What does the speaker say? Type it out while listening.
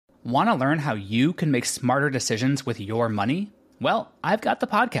Want to learn how you can make smarter decisions with your money? Well, I've got the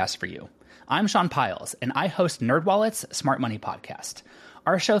podcast for you. I'm Sean Piles, and I host NerdWallet's Smart Money Podcast.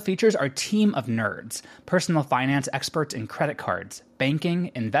 Our show features our team of nerds, personal finance experts in credit cards,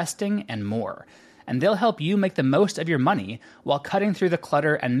 banking, investing, and more. And they'll help you make the most of your money while cutting through the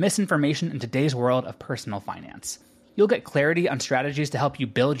clutter and misinformation in today's world of personal finance. You'll get clarity on strategies to help you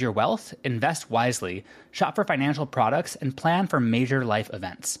build your wealth, invest wisely, shop for financial products, and plan for major life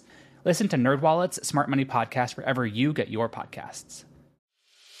events. Listen to NerdWallet's Smart Money Podcast wherever you get your podcasts.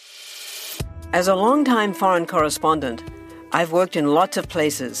 As a longtime foreign correspondent, I've worked in lots of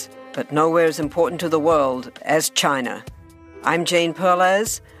places, but nowhere as important to the world as China. I'm Jane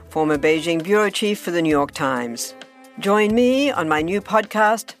Perlez, former Beijing bureau chief for the New York Times. Join me on my new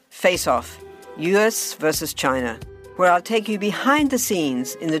podcast, Face Off, US versus China, where I'll take you behind the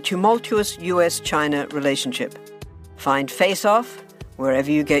scenes in the tumultuous US-China relationship. Find Face Off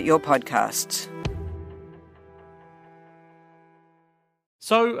wherever you get your podcasts.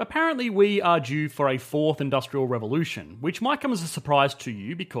 So apparently we are due for a fourth industrial revolution, which might come as a surprise to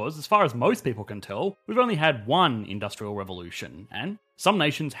you because, as far as most people can tell, we've only had one industrial revolution, and some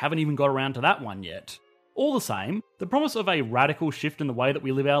nations haven't even got around to that one yet. All the same, the promise of a radical shift in the way that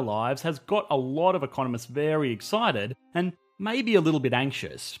we live our lives has got a lot of economists very excited and maybe a little bit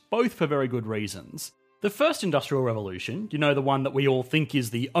anxious, both for very good reasons. The first industrial revolution, the one that we all think is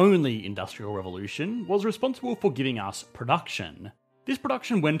the only industrial revolution, was responsible for giving us production. This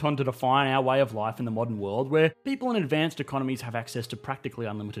production went on to define our way of life in the modern world, where people in advanced economies have access to practically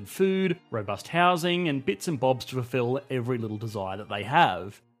unlimited food, robust housing, and bits and bobs to fulfill every little desire that they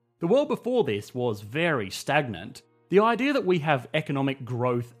have. The world before this was very stagnant. The idea that we have economic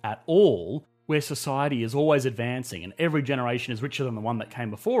growth at all, where society is always advancing and every generation is richer than the one that came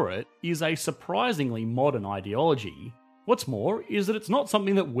before it, is a surprisingly modern ideology. What's more is that it's not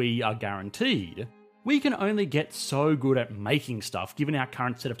something that we are guaranteed. We can only get so good at making stuff given our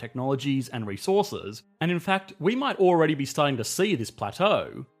current set of technologies and resources, and in fact, we might already be starting to see this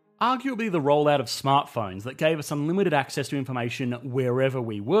plateau. Arguably, the rollout of smartphones that gave us unlimited access to information wherever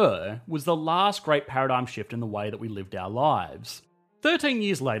we were was the last great paradigm shift in the way that we lived our lives. 13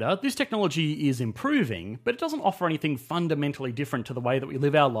 years later, this technology is improving, but it doesn't offer anything fundamentally different to the way that we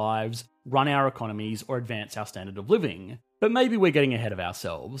live our lives, run our economies, or advance our standard of living. But maybe we're getting ahead of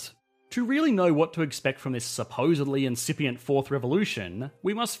ourselves. To really know what to expect from this supposedly incipient fourth revolution,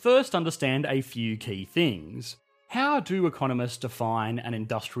 we must first understand a few key things. How do economists define an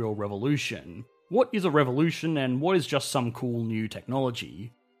industrial revolution? What is a revolution and what is just some cool new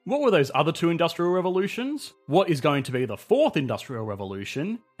technology? What were those other two industrial revolutions? What is going to be the fourth industrial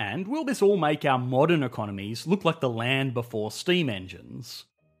revolution? And will this all make our modern economies look like the land before steam engines?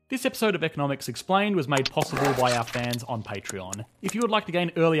 This episode of Economics Explained was made possible by our fans on Patreon. If you would like to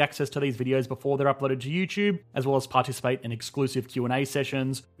gain early access to these videos before they're uploaded to YouTube, as well as participate in exclusive Q&A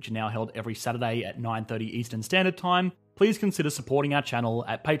sessions, which are now held every Saturday at 9:30 Eastern Standard Time, please consider supporting our channel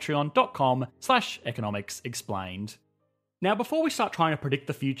at patreon.com/economicsexplained. Now, before we start trying to predict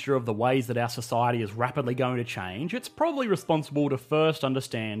the future of the ways that our society is rapidly going to change, it's probably responsible to first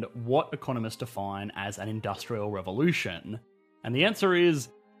understand what economists define as an industrial revolution. And the answer is,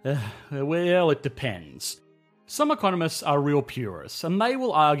 well, it depends. Some economists are real purists, and they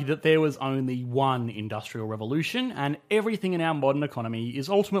will argue that there was only one industrial revolution, and everything in our modern economy is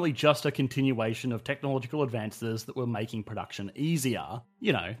ultimately just a continuation of technological advances that were making production easier.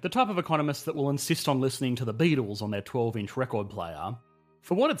 The type of economists that will insist on listening to the Beatles on their 12-inch record player.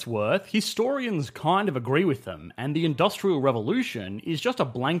 For what it's worth, historians kind of agree with them, and the Industrial Revolution is just a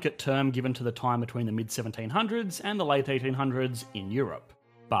blanket term given to the time between the mid-1700s and the late 1800s in Europe.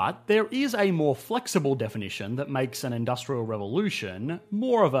 But there is a more flexible definition that makes an industrial revolution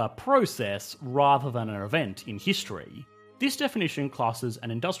more of a process rather than an event in history. This definition classes an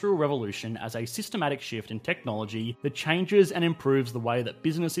industrial revolution as a systematic shift in technology that changes and improves the way that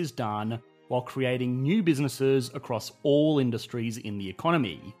business is done while creating new businesses across all industries in the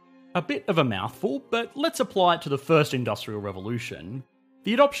economy. A bit of a mouthful, but let's apply it to the first industrial revolution.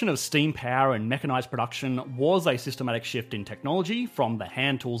 The adoption of steam power and mechanised production was a systematic shift in technology from the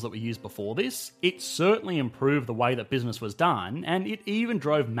hand tools that we used before this. It certainly improved the way that business was done, and it even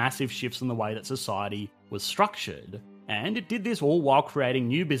drove massive shifts in the way that society was structured. And it did this all while creating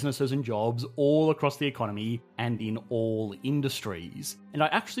new businesses and jobs all across the economy and in all industries. And I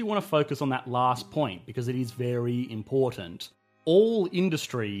actually want to focus on that last point because it is very important. All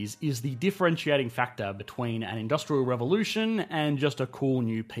industries is the differentiating factor between an industrial revolution and just a cool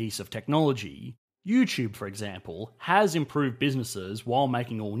new piece of technology. YouTube, for example, has improved businesses while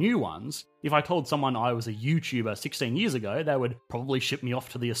making all new ones. If I told someone I was a YouTuber 16 years ago, they would probably ship me off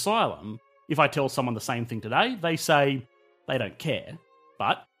to the asylum. If I tell someone the same thing today, they say they don't care.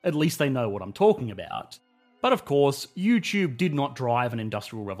 But at least they know what I'm talking about. But of course, YouTube did not drive an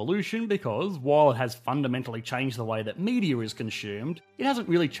industrial revolution because, while it has fundamentally changed the way that media is consumed, it hasn't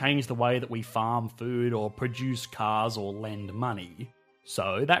really changed the way that we farm food or produce cars or lend money.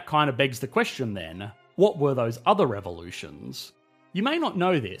 So that kind of begs the question then, what were those other revolutions? You may not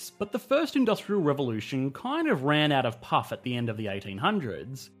know this, but the first industrial revolution kind of ran out of puff at the end of the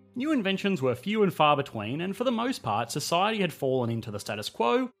 1800s. New inventions were few and far between, and for the most part, society had fallen into the status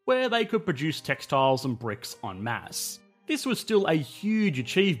quo, where they could produce textiles and bricks en masse. This was still a huge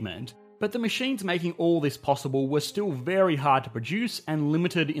achievement, but the machines making all this possible were still very hard to produce and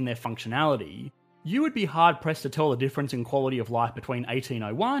limited in their functionality. You would be hard-pressed to tell the difference in quality of life between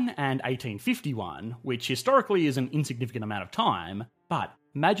 1801 and 1851, which historically is an insignificant amount of time, but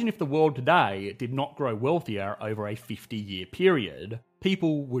imagine if the world today did not grow wealthier over a 50-year period.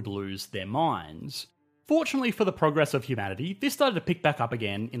 People would lose their minds. Fortunately for the progress of humanity, this started to pick back up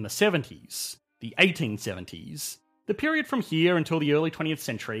again in the 70s, the 1870s. The period from here until the early 20th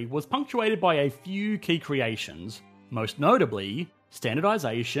century was punctuated by a few key creations, most notably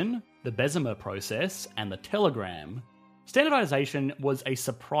standardization, the Bessemer process, and the telegram. Standardization was a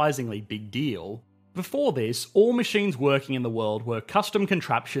surprisingly big deal. Before this, all machines working in the world were custom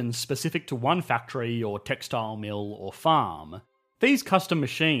contraptions specific to one factory or textile mill or farm. These custom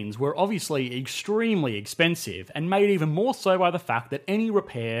machines were obviously extremely expensive, and made even more so by the fact that any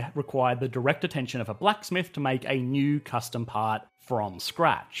repair required the direct attention of a blacksmith to make a new custom part from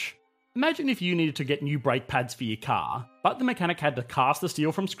scratch. Imagine if you needed to get new brake pads for your car, but the mechanic had to cast the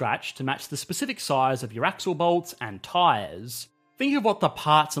steel from scratch to match the specific size of your axle bolts and tyres. Think of what the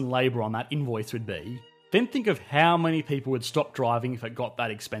parts and labour on that invoice would be. Then think of how many people would stop driving if it got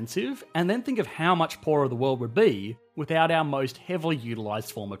that expensive, and then think of how much poorer the world would be without our most heavily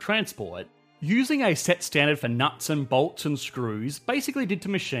utilised form of transport. Using a set standard for nuts and bolts and screws basically did to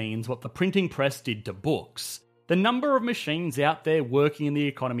machines what the printing press did to books. The number of machines out there working in the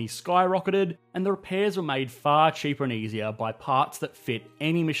economy skyrocketed, and the repairs were made far cheaper and easier by parts that fit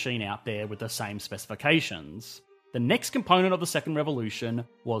any machine out there with the same specifications. The next component of the second revolution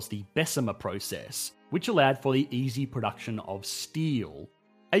was the Bessemer process, which allowed for the easy production of steel.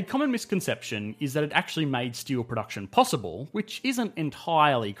 A common misconception is that it actually made steel production possible, which isn't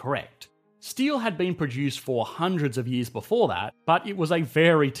entirely correct. Steel had been produced for hundreds of years before that, but it was a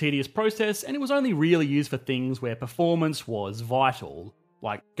very tedious process, and it was only really used for things where performance was vital,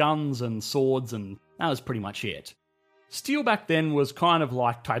 like guns and swords, and that was pretty much it. Steel back then was kind of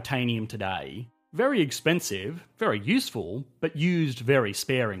like titanium today. Very expensive, very useful, but used very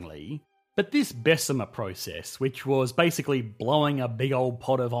sparingly. But this Bessemer process, which was basically blowing a big old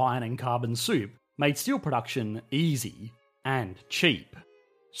pot of iron and carbon soup, made steel production easy and cheap.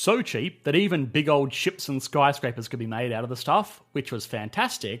 So cheap that even big old ships and skyscrapers could be made out of the stuff, which was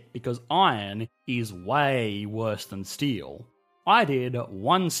fantastic because iron is way worse than steel. I did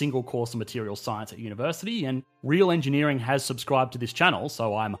one single course of materials science at university, and Real Engineering has subscribed to this channel,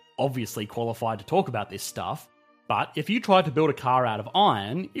 so I'm obviously qualified to talk about this stuff. But if you tried to build a car out of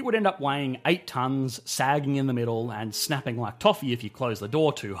iron, it would end up weighing 8 tons, sagging in the middle, and snapping like toffee if you close the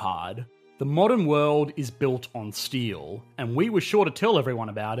door too hard. The modern world is built on steel, and we were sure to tell everyone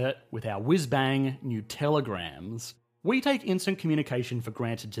about it with our whiz-bang new telegrams. We take instant communication for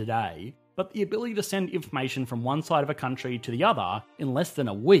granted today, but the ability to send information from one side of a country to the other in less than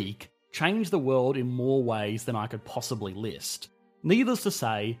a week changed the world in more ways than I could possibly list. Needless to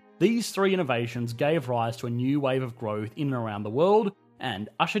say, these 3 innovations gave rise to a new wave of growth in and around the world, and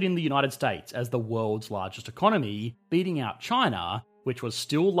ushered in the United States as the world's largest economy, beating out China, which was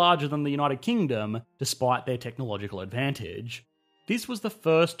still larger than the United Kingdom despite their technological advantage. This was the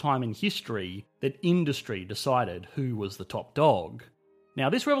first time in history that industry decided who was the top dog. Now,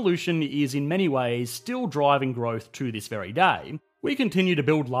 this revolution is in many ways still driving growth to this very day. We continue to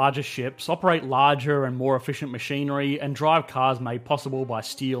build larger ships, operate larger and more efficient machinery, and drive cars made possible by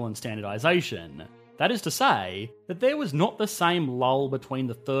steel and standardization. That is to say, that there was not the same lull between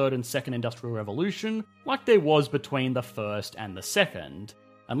the third and second industrial revolution like there was between the first and the second.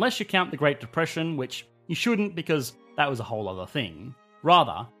 Unless you count the Great Depression, which you shouldn't because that was a whole other thing.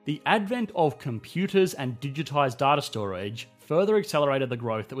 Rather, the advent of computers and digitized data storage further accelerated the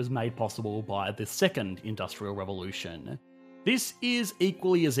growth that was made possible by the second industrial revolution. This is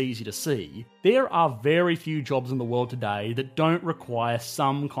equally as easy to see. There are very few jobs in the world today that don't require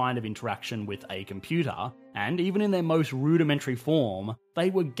some kind of interaction with a computer, and even in their most rudimentary form, they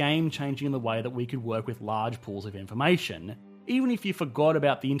were game-changing in the way that we could work with large pools of information, even if you forgot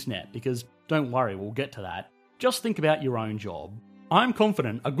about the internet, because don't worry, we'll get to that. Just think about your own job. I'm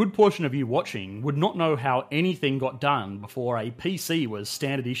confident a good portion of you watching would not know how anything got done before a PC was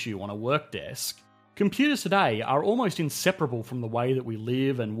standard issue on a work desk. Computers today are almost inseparable from the way that we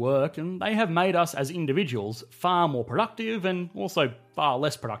live and work, and they have made us as individuals far more productive and also far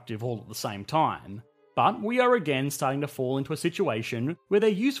less productive all at the same time. But we are again starting to fall into a situation where their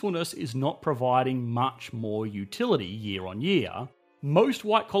usefulness is not providing much more utility year on year. Most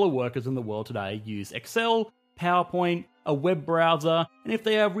white-collar workers in the world today use Excel, PowerPoint, a web browser, and if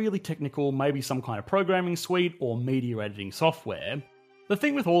they are really technical, maybe some kind of programming suite or media editing software. The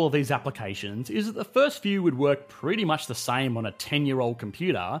thing with all of these applications is that the first few would work pretty much the same on a 10-year-old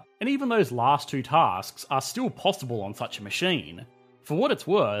computer, and even those last two tasks are still possible on such a machine. For what it's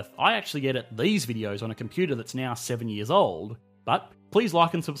worth, I actually edit these videos on a computer that's now 7 years old, but please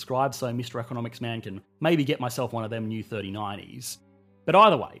like and subscribe so Mr. Economics Man can maybe get myself one of them new 3090s. But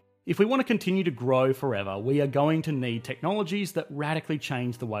either way, if we want to continue to grow forever, we are going to need technologies that radically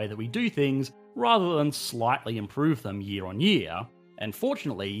change the way that we do things rather than slightly improve them year on year. And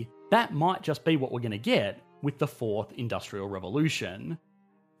fortunately, that might just be what we're going to get with the fourth industrial revolution.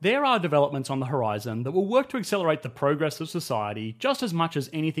 There are developments on the horizon that will work to accelerate the progress of society just as much as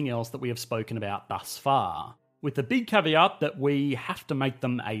anything else that we have spoken about thus far, with the big caveat that we have to make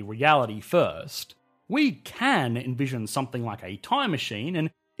them a reality first. We can envision something like a time machine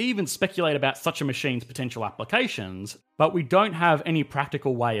and even speculate about such a machine's potential applications, but we don't have any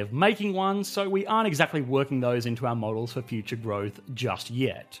practical way of making one, so we aren't exactly working those into our models for future growth just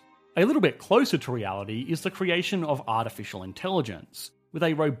yet. A little bit closer to reality is the creation of artificial intelligence, with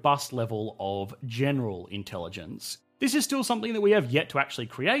a robust level of general intelligence. This is still something that we have yet to actually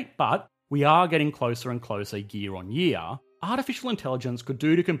create, but we are getting closer and closer year on year. Artificial intelligence could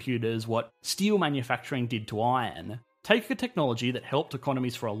do to computers what steel manufacturing did to iron. Take a technology that helped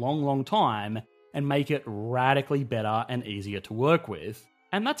economies for a long time and make it radically better and easier to work with.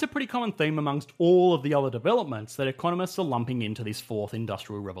 And that's a pretty common theme amongst all of the other developments that economists are lumping into this fourth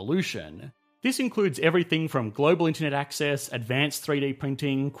industrial revolution. This includes everything from global internet access, advanced 3D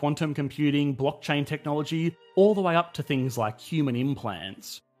printing, quantum computing, blockchain technology, all the way up to things like human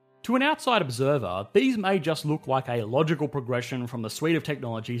implants. To an outside observer, these may just look like a logical progression from the suite of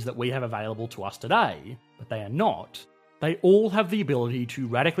technologies that we have available to us today, but they are not. They all have the ability to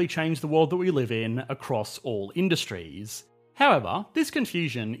radically change the world that we live in across all industries. However, this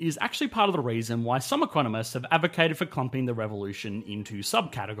confusion is actually part of the reason why some economists have advocated for clumping the revolution into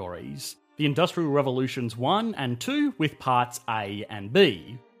subcategories. The Industrial Revolutions 1 and 2 with parts A and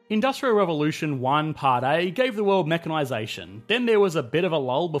B. Industrial Revolution 1 Part A gave the world mechanisation, then there was a bit of a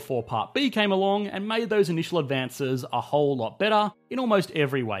lull before Part B came along and made those initial advances a whole lot better in almost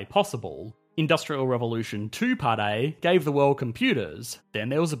every way possible. Industrial Revolution 2 Part A gave the world computers, then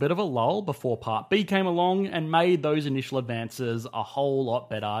there was a bit of a lull before Part B came along and made those initial advances a whole lot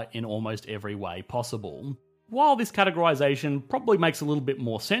better in almost every way possible. While this categorization probably makes a little bit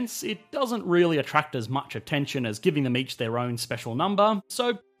more sense, it doesn't really attract as much attention as giving them each their own special number,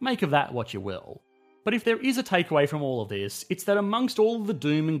 so make of that what you will. But if there is a takeaway from all of this, it's that amongst all of the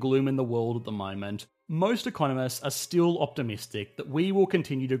doom and gloom in the world at the moment, most economists are still optimistic that we will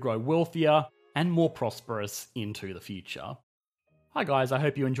continue to grow wealthier and more prosperous into the future. Hi guys, I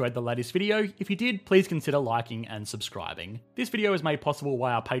hope you enjoyed the latest video. If you did, please consider liking and subscribing. This video is made possible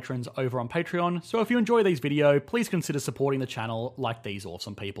by our patrons over on Patreon, so if you enjoy these videos, please consider supporting the channel like these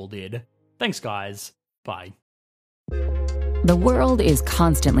awesome people did. Thanks guys, bye. The world is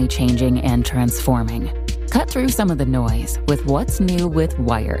constantly changing and transforming. Cut through some of the noise with What's New with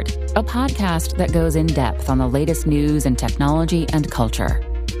Wired, a podcast that goes in depth on the latest news in technology and culture.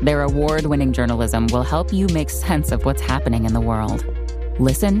 Their award-winning journalism will help you make sense of what's happening in the world.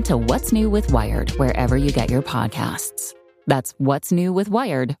 Listen to What's New with Wired wherever you get your podcasts. That's What's New with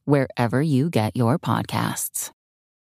Wired wherever you get your podcasts.